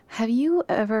Have you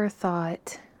ever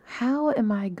thought, how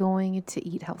am I going to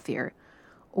eat healthier?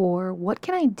 Or what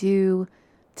can I do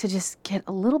to just get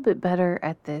a little bit better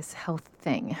at this health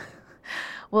thing?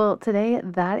 Well, today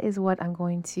that is what I'm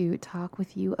going to talk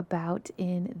with you about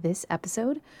in this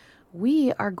episode.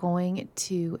 We are going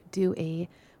to do a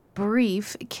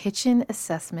brief kitchen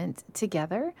assessment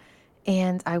together,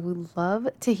 and I would love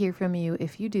to hear from you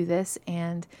if you do this.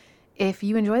 And if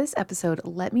you enjoy this episode,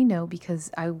 let me know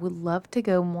because I would love to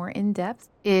go more in depth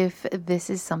if this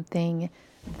is something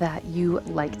that you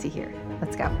like to hear.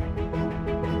 Let's go.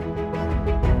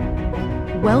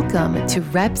 Welcome to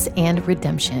Reps and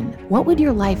Redemption. What would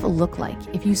your life look like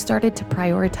if you started to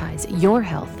prioritize your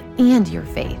health and your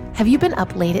faith? Have you been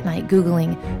up late at night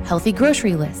Googling healthy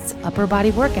grocery lists, upper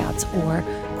body workouts, or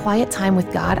quiet time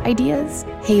with God ideas?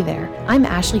 Hey there, I'm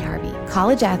Ashley Harvey,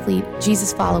 college athlete,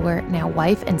 Jesus follower, now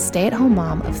wife and stay-at-home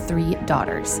mom of 3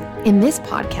 daughters. In this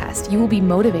podcast, you will be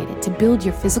motivated to build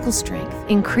your physical strength,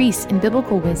 increase in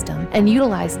biblical wisdom, and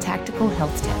utilize tactical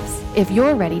health tips. If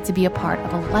you're ready to be a part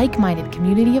of a like-minded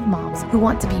community of moms who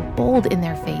want to be bold in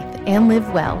their faith and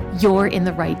live well, you're in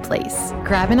the right place.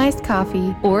 Grab an iced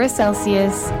coffee or a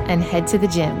Celsius and head to the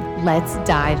gym. Let's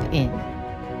dive in.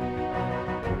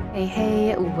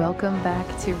 Hey, welcome back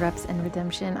to Reps and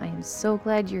Redemption. I am so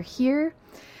glad you're here.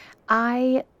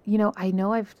 I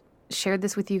know I've shared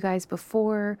this with you guys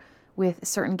before with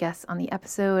certain guests on the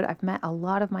episode. I've met a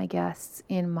lot of my guests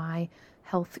in my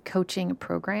health coaching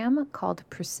program called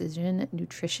Precision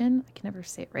Nutrition. I can never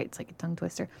say it right. It's like a tongue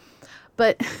twister.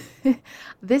 But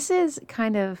this is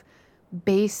kind of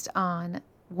based on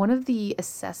one of the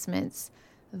assessments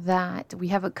that we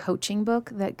have, a coaching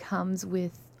book that comes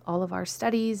with all of our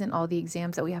studies and all the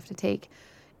exams that we have to take.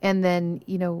 And then,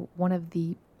 one of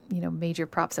the, major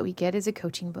props that we get is a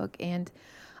coaching book. And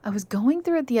I was going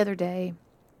through it the other day,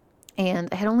 and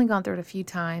I had only gone through it a few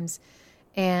times,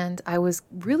 and I was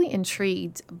really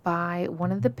intrigued by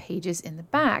one of the pages in the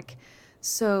back.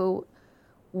 So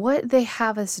what they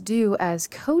have us do as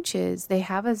coaches, they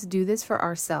have us do this for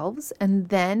ourselves, and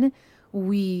then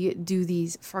we do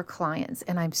these for clients.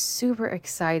 And I'm super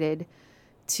excited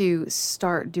to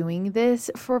start doing this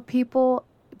for people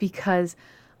because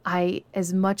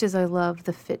as much as I love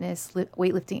the fitness,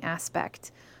 weightlifting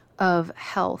aspect of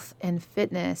health and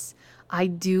fitness, I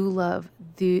do love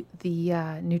the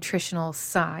nutritional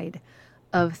side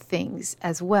of things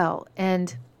as well.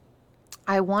 And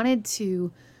I wanted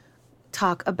to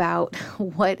talk about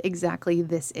what exactly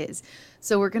this is.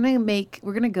 So we're going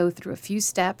to go through a few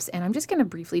steps, and I'm just going to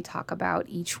briefly talk about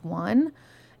each one.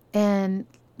 And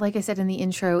like I said in the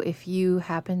intro, if you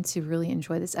happen to really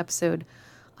enjoy this episode,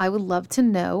 I would love to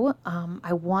know.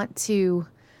 I want to,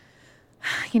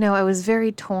 I was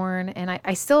very torn, and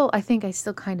I think I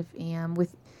still kind of am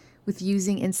with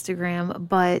using Instagram,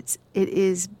 but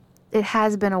it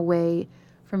has been a way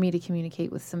for me to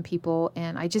communicate with some people.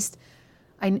 And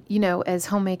as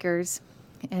homemakers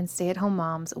and stay-at-home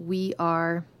moms, we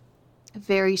are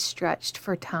very stretched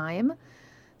for time.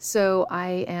 So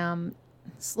I am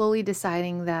slowly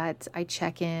deciding that I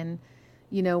check in,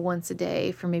 once a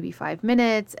day for maybe 5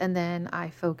 minutes, and then I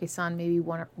focus on maybe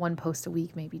one post a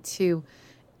week, maybe 2.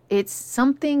 It's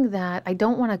something that I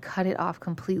don't want to cut it off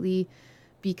completely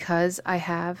because I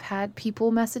have had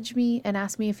people message me and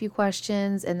ask me a few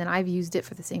questions, and then I've used it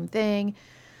for the same thing.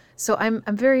 So I'm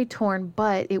very torn,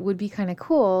 but it would be kind of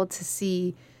cool to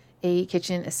see a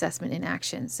kitchen assessment in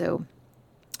action. So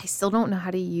I still don't know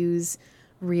how to use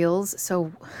Reels,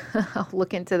 so I'll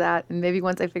look into that, and maybe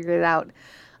once I figure it out,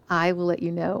 I will let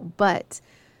you know. But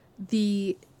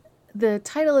the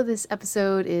title of this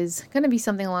episode is going to be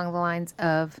something along the lines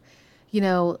of,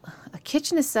 a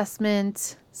kitchen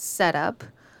assessment setup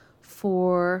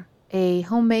for a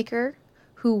homemaker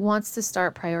who wants to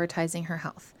start prioritizing her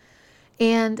health.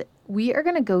 And we are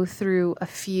going to go through a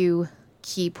few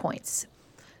key points.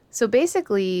 So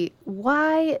basically,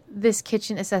 why this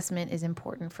kitchen assessment is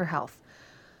important for health.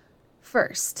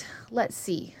 First, let's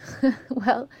see.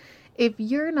 Well, if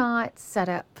you're not set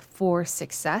up for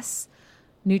success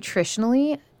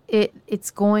nutritionally,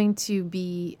 it's going to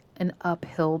be an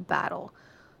uphill battle.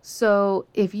 So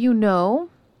if you know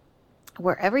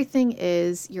where everything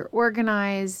is, you're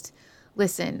organized.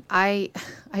 Listen, I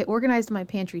organized my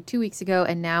pantry 2 weeks ago,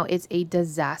 and now it's a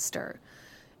disaster.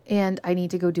 And I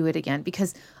need to go do it again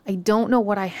because I don't know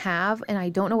what I have and I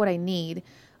don't know what I need.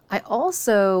 I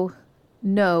also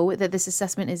know that this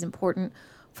assessment is important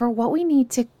for what we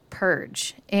need to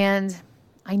purge. And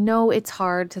I know it's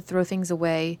hard to throw things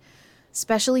away,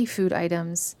 especially food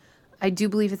items. I do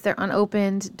believe if they're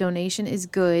unopened, donation is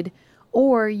good.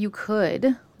 Or you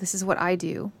could, this is what I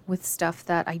do with stuff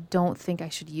that I don't think I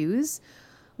should use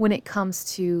when it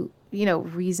comes to,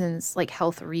 reasons like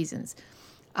health reasons.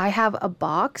 I have a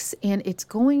box and it's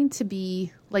going to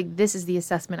be like, this is the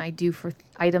assessment I do for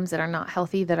items that are not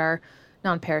healthy, that are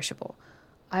non-perishable.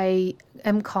 I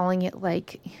am calling it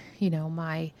like,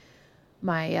 my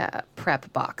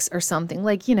prep box or something,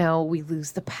 like, we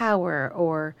lose the power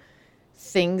or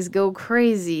things go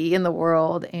crazy in the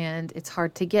world and it's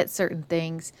hard to get certain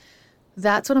things.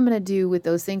 That's what I'm going to do with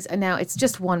those things. And now it's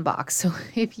just one box. So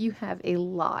if you have a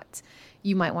lot,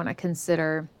 you might want to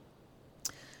consider,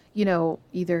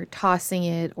 either tossing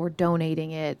it or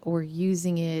donating it or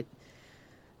using it.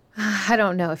 I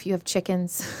don't know. If you have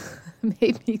chickens,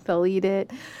 maybe they'll eat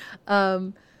it.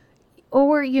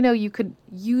 Or, you could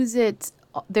use it.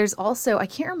 There's also, I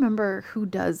can't remember who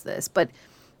does this, but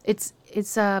it's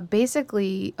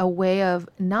basically a way of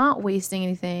not wasting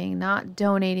anything, not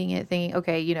donating it, thinking,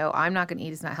 okay, I'm not going to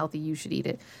eat. It's not healthy. You should eat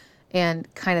it.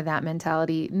 And kind of that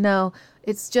mentality. No,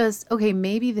 it's just, okay,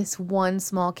 maybe this one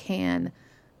small can,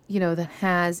 that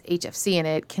has HFC in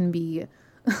it can be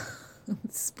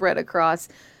spread across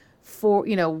for,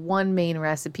 one main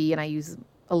recipe. And I use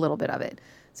a little bit of it.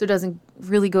 So it doesn't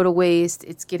really go to waste.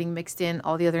 It's getting mixed in.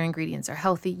 All the other ingredients are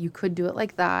healthy. You could do it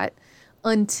like that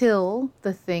until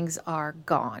the things are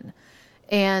gone.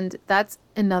 And that's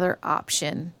another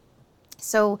option.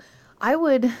 So I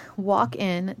would walk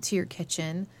in to your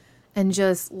kitchen and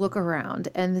just look around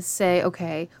and say,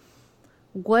 okay,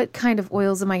 what kind of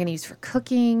oils am I going to use for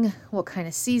cooking? What kind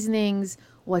of seasonings?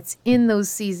 What's in those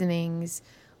seasonings?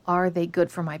 Are they good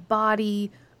for my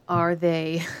body? Are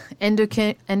they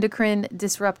endocrine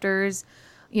disruptors?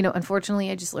 Unfortunately,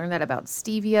 I just learned that about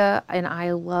stevia, and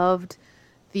I loved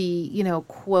the,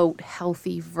 quote,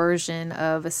 healthy version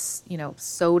of a,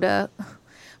 soda,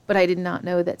 but I did not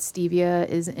know that stevia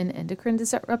is an endocrine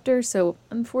disruptor. So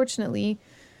unfortunately,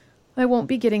 I won't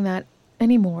be getting that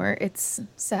anymore. It's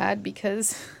sad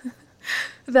because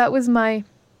that was my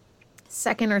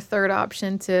second or third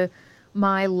option to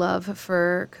my love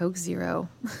for Coke Zero.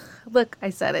 Look, I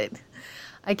said it.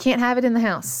 I can't have it in the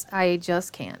house. I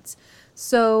just can't.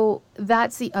 So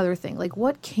that's the other thing. Like,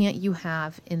 what can't you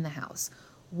have in the house?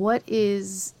 What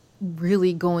is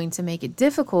really going to make it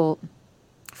difficult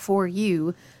for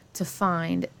you to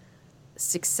find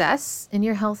success in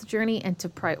your health journey and to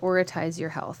prioritize your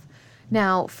health?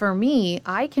 Now, for me,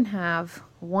 I can have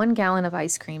 1 gallon of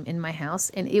ice cream in my house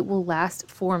and it will last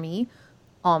for me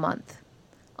all month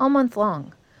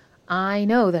long. I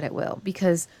know that it will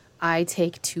because I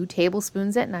take 2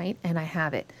 tablespoons at night and I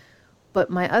have it. But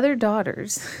my other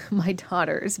daughters, my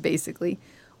daughters basically,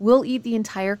 will eat the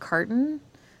entire carton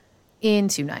in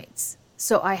 2 nights.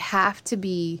 So I have to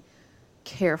be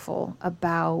careful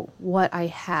about what I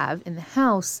have in the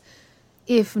house,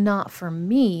 if not for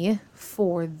me,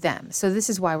 for them. So this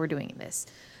is why we're doing this.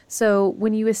 So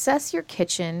when you assess your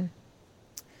kitchen,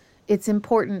 it's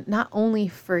important not only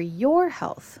for your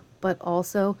health, but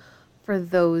also for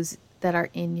those that are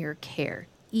in your care,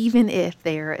 even if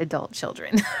they are adult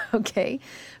children, okay?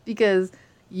 Because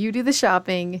you do the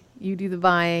shopping, you do the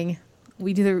buying,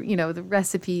 we do the, the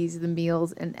recipes, the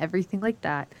meals, and everything like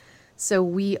that. So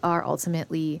we are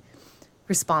ultimately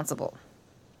responsible.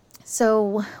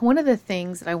 So one of the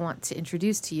things that I want to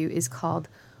introduce to you is called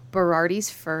Berardi's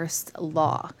First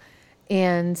Law.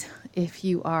 And if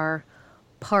you are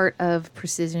part of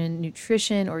Precision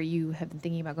Nutrition or you have been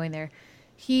thinking about going there,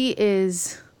 he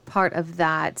is part of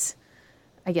that,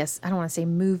 I guess, I don't want to say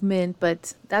movement,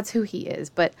 but that's who he is.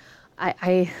 But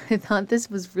I thought this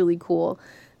was really cool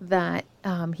that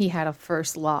he had a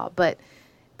first law. But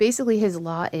basically his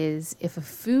law is, if a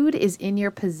food is in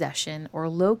your possession or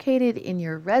located in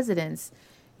your residence,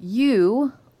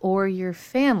 you or your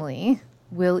family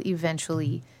will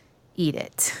eventually eat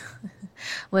it.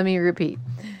 Let me repeat.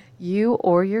 You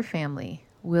or your family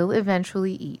will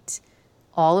eventually eat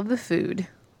all of the food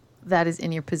that is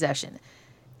in your possession.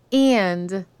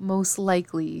 And most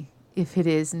likely, if it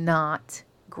is not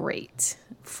great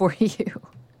for you.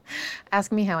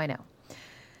 Ask me how I know.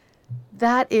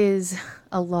 That is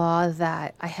a law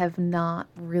that I have not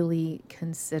really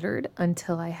considered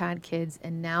until I had kids.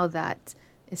 And now that,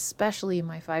 especially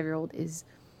my 5-year-old is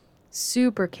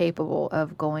super capable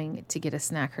of going to get a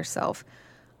snack herself,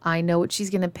 I know what she's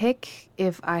going to pick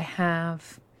if I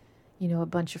have, a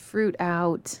bunch of fruit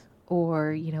out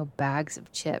or, bags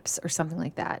of chips or something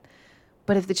like that.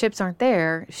 But if the chips aren't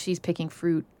there, she's picking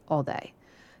fruit all day.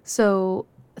 So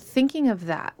thinking of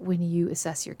that when you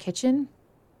assess your kitchen,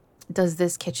 does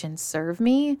this kitchen serve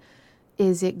me?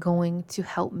 Is it going to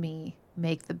help me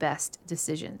make the best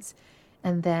decisions?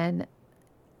 And then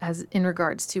as in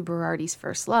regards to Berardi's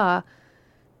first law,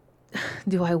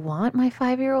 do I want my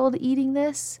 5-year-old eating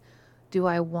this? Do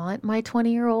I want my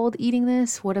 20-year-old eating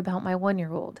this? What about my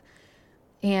 1-year-old?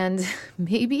 And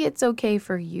maybe it's okay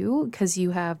for you because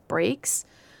you have breaks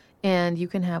and you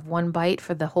can have one bite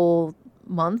for the whole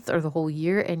month or the whole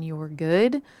year and you're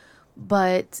good.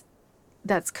 But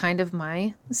that's kind of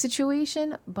my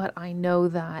situation. But I know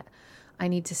that I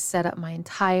need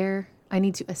to I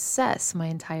need to assess my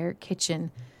entire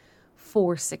kitchen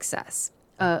for success.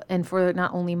 And for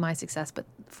not only my success, but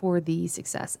for the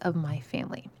success of my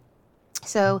family.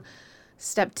 So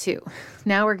step 2,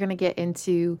 now we're going to get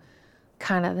into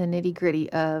kind of the nitty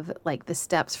gritty of like the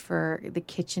steps for the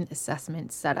kitchen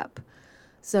assessment setup.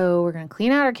 So we're going to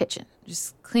clean out our kitchen,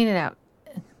 just clean it out.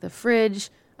 The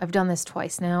fridge, I've done this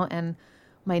twice now. And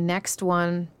my next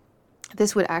one,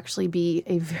 this would actually be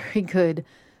a very good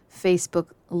Facebook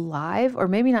Live, or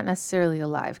maybe not necessarily a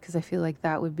live, because I feel like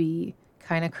that would be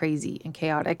kind of crazy and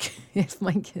chaotic if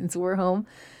my kids were home,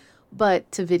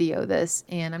 but to video this,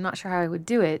 and I'm not sure how I would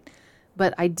do it,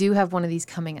 but I do have one of these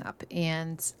coming up.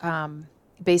 And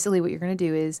basically what you're going to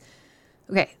do is,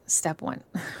 okay, step 1,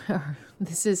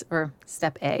 or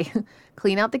step A,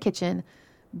 clean out the kitchen.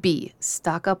 B,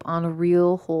 stock up on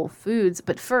real whole foods.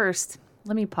 But first,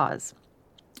 let me pause.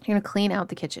 You're going to clean out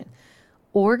the kitchen.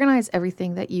 Organize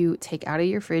everything that you take out of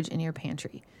your fridge and your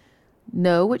pantry.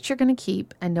 Know what you're going to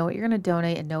keep and know what you're going to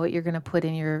donate and know what you're going to put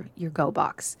in your go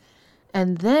box.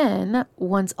 And then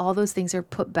once all those things are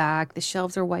put back, the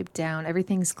shelves are wiped down,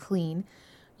 everything's clean,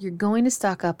 you're going to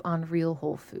stock up on real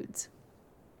whole foods.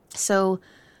 So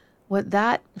what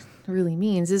that really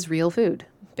means is real food,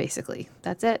 basically.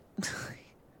 That's it.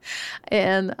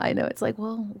 And I know it's like,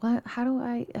 well, what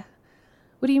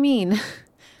do you mean?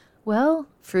 Well,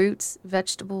 fruits,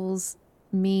 vegetables,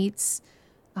 meats.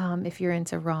 If you're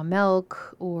into raw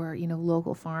milk, or,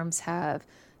 local farms have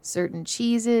certain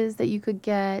cheeses that you could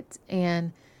get,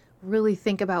 and really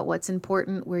think about what's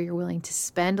important, where you're willing to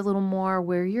spend a little more,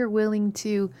 where you're willing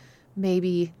to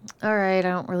maybe, all right, I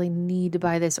don't really need to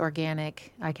buy this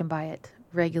organic. I can buy it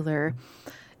regular.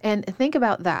 And think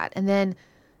about that. And then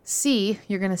C,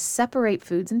 you're going to separate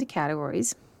foods into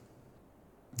categories.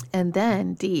 And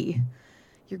then D,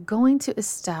 you're going to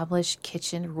establish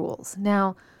kitchen rules.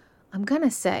 Now, I'm going to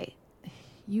say,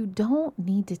 you don't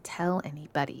need to tell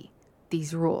anybody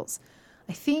these rules.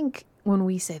 I think when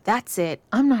we say, that's it,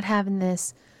 I'm not having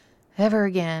this ever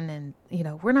again, and,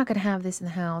 we're not going to have this in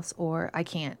the house, or I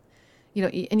can't,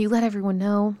 and you let everyone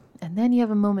know, and then you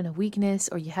have a moment of weakness,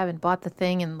 or you haven't bought the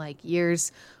thing in like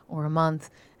years or a month,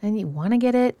 and you want to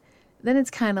get it, then it's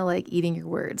kind of like eating your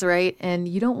words, right? And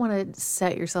you don't want to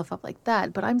set yourself up like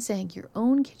that. But I'm saying your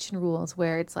own kitchen rules,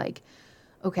 where it's like,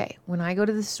 okay, when I go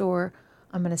to the store,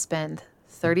 I'm going to spend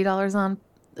 $30 on,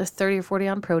 30 or 40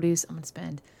 on produce. I'm going to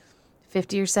spend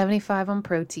 50 or 75 on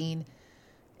protein,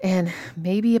 and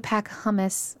maybe a pack of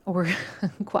hummus or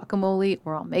guacamole,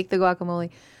 or I'll make the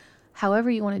guacamole, however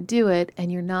you want to do it.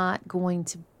 And you're not going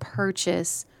to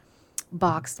purchase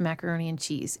boxed macaroni and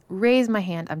cheese. Raise my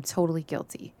hand. I'm totally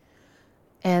guilty.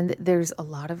 And there's a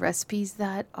lot of recipes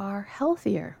that are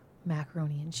healthier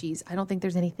macaroni and cheese. I don't think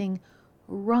there's anything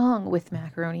wrong with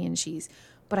macaroni and cheese,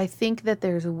 but I think that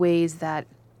there's ways that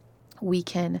we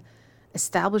can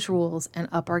establish rules and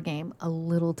up our game a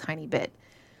little tiny bit.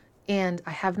 And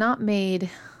I have not made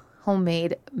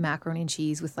homemade macaroni and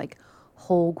cheese with like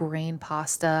whole grain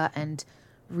pasta and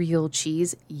real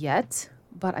cheese yet,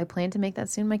 but I plan to make that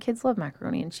soon. My kids love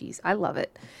macaroni and cheese. I love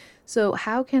it. So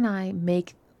how can I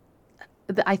make,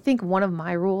 I think one of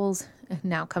my rules,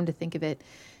 now come to think of it,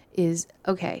 is,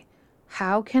 okay,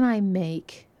 how can I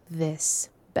make this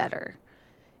better?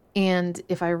 And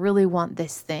if I really want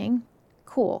this thing,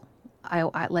 cool,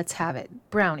 let's have it.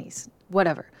 Brownies,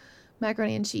 whatever,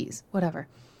 macaroni and cheese, whatever.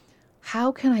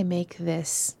 How can I make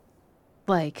this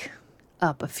like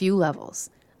up a few levels,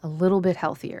 a little bit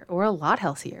healthier or a lot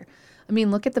healthier? I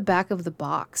mean, look at the back of the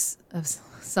box of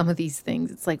some of these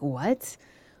things. It's like, what?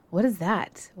 What is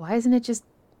that? Why isn't it just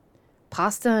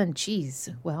pasta and cheese?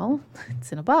 Well,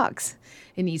 it's in a box.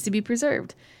 It needs to be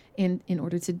preserved. And in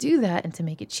order to do that and to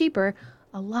make it cheaper,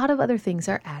 a lot of other things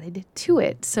are added to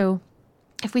it. So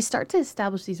if we start to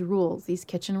establish these rules, these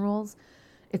kitchen rules,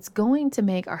 it's going to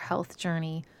make our health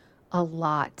journey a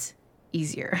lot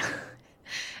easier.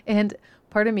 And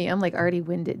part of me, I'm like already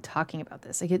winded talking about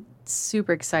this. I get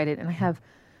super excited, and I have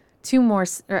 2 more,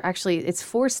 or actually it's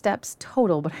 4 steps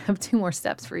total, but I have 2 more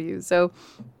steps for you. So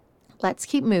let's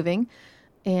keep moving,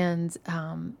 and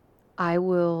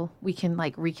we can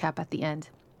like recap at the end.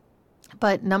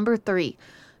 But number 3,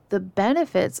 the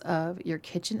benefits of your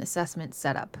kitchen assessment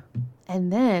setup.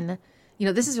 And then,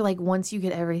 This is like once you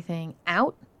get everything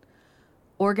out,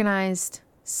 organized,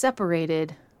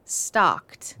 separated,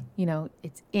 stocked,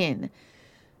 it's in.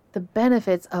 The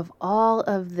benefits of all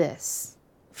of this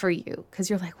for you, because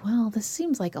you're like, well, this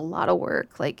seems like a lot of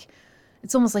work. Like,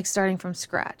 it's almost like starting from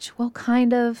scratch. Well,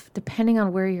 kind of, depending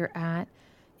on where you're at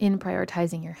in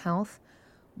prioritizing your health.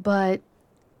 But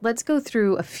let's go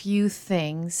through a few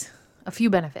things, a few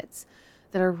benefits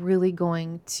that are really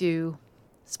going to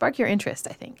spark your interest,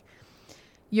 I think.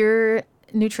 Your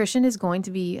nutrition is going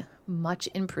to be much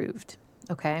improved,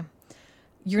 okay?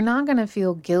 You're not going to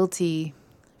feel guilty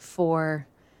for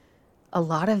a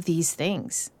lot of these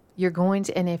things. You're going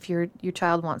to, and if your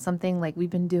child wants something, like we've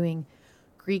been doing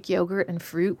Greek yogurt and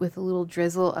fruit with a little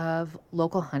drizzle of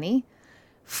local honey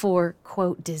for,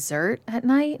 quote, dessert at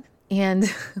night.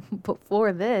 And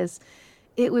before this,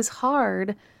 it was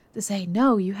hard to say,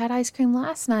 no, you had ice cream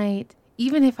last night,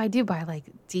 even if I do buy like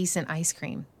decent ice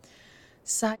cream.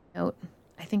 Side note,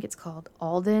 I think it's called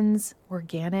Alden's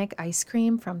Organic Ice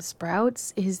Cream from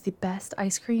Sprouts is the best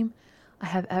ice cream I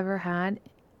have ever had,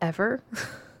 ever.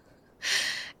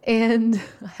 And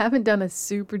I haven't done a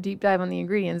super deep dive on the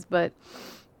ingredients, but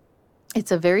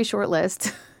it's a very short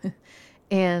list.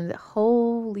 And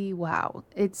holy wow,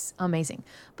 it's amazing.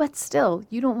 But still,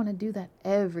 you don't want to do that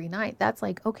every night. That's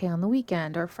like, okay, on the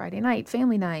weekend or Friday night,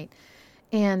 family night.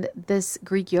 And this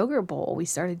Greek yogurt bowl we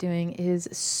started doing is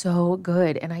so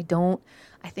good. And I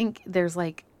think there's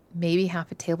like maybe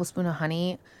half a tablespoon of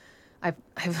honey. I've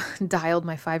dialed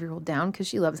my 5-year-old down because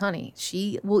she loves honey.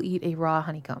 She will eat a raw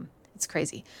honeycomb. It's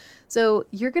crazy. So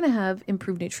you're going to have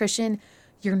improved nutrition.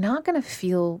 You're not going to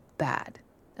feel bad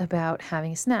about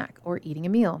having a snack or eating a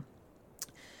meal.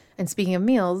 And speaking of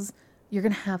meals, you're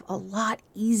going to have a lot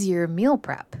easier meal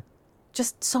prep.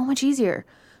 Just so much easier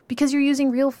because you're using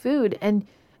real food and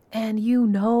you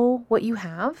know what you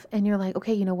have and you're like,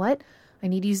 okay, you know what? I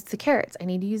need to use the carrots. I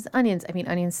need to use the onions. I mean,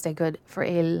 onions stay good for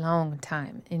a long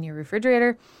time in your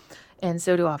refrigerator, and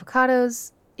so do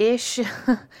avocados-ish.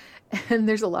 And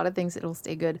there's a lot of things that will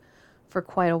stay good for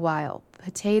quite a while.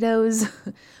 Potatoes,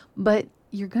 but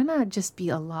you're going to just be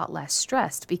a lot less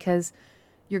stressed because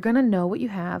you're going to know what you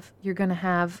have. You're going to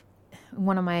have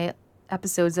one of my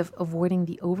episodes of avoiding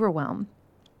the overwhelm.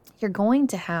 You're going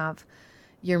to have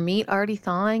your meat already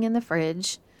thawing in the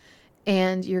fridge,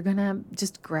 and you're going to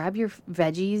just grab your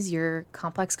veggies, your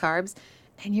complex carbs,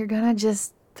 and you're going to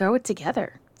just throw it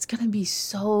together. It's going to be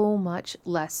so much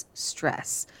less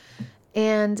stress.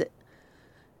 And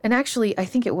actually, I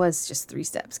think it was just 3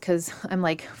 steps because I'm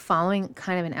like following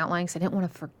kind of an outline because I didn't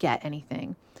want to forget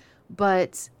anything.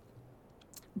 But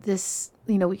this,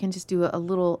 we can just do a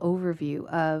little overview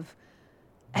of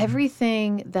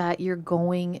everything that you're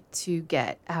going to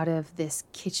get out of this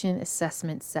kitchen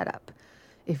assessment setup.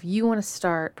 If you want to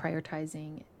start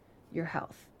prioritizing your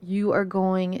health, you are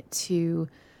going to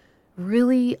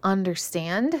really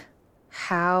understand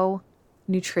how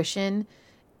nutrition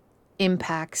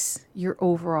impacts your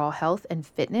overall health and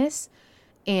fitness.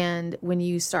 And when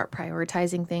you start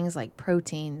prioritizing things like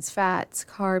proteins, fats,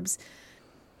 carbs,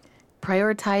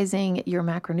 prioritizing your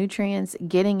macronutrients,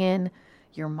 getting in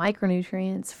your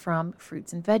micronutrients from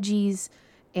fruits and veggies,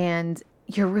 and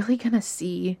you're really going to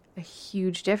see a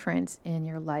huge difference in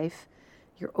your life,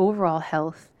 your overall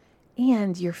health,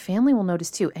 and your family will notice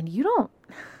too. And you don't,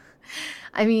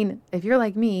 I mean, if you're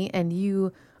like me and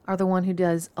you are the one who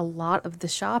does a lot of the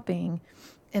shopping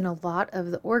and a lot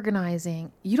of the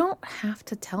organizing, you don't have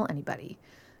to tell anybody.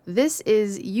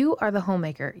 You are the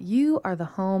homemaker. You are the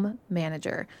home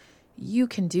manager. You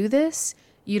can do this.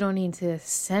 You don't need to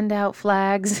send out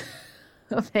flags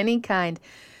of any kind.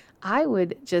 I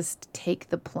would just take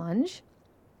the plunge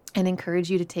and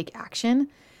encourage you to take action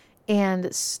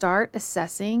and start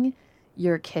assessing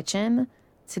your kitchen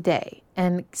today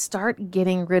and start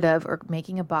getting rid of or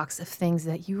making a box of things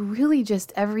that you really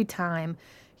just every time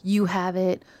you have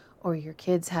it or your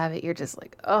kids have it, you're just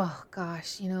like, oh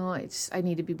gosh, I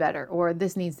need to be better or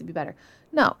this needs to be better.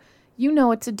 No, you know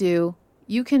what to do.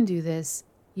 You can do this.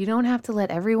 You don't have to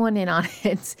let everyone in on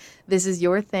it. This is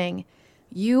your thing.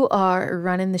 You are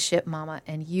running the ship, mama,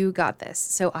 and you got this.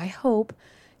 So I hope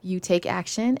you take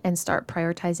action and start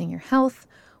prioritizing your health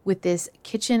with this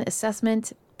kitchen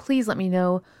assessment. Please let me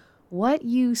know what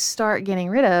you start getting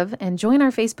rid of and join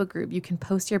our Facebook group. You can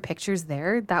post your pictures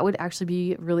there. That would actually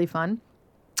be really fun.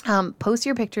 Post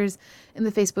your pictures in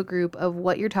the Facebook group of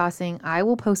what you're tossing. I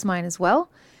will post mine as well.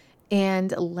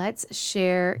 And let's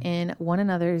share in one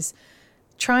another's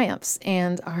triumphs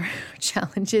and our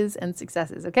challenges and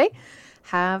successes, okay?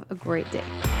 Have a great day.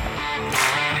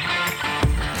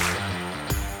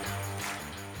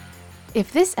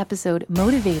 If this episode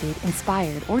motivated,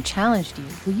 inspired, or challenged you,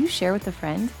 will you share with a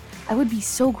friend? I would be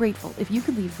so grateful if you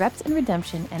could leave Reps and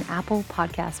Redemption an Apple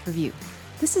Podcast review.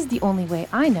 This is the only way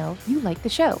I know you like the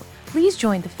show. Please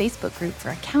join the Facebook group for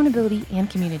accountability and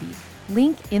community.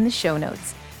 Link in the show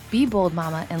notes. Be bold,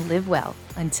 mama, and live well.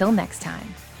 Until next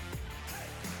time.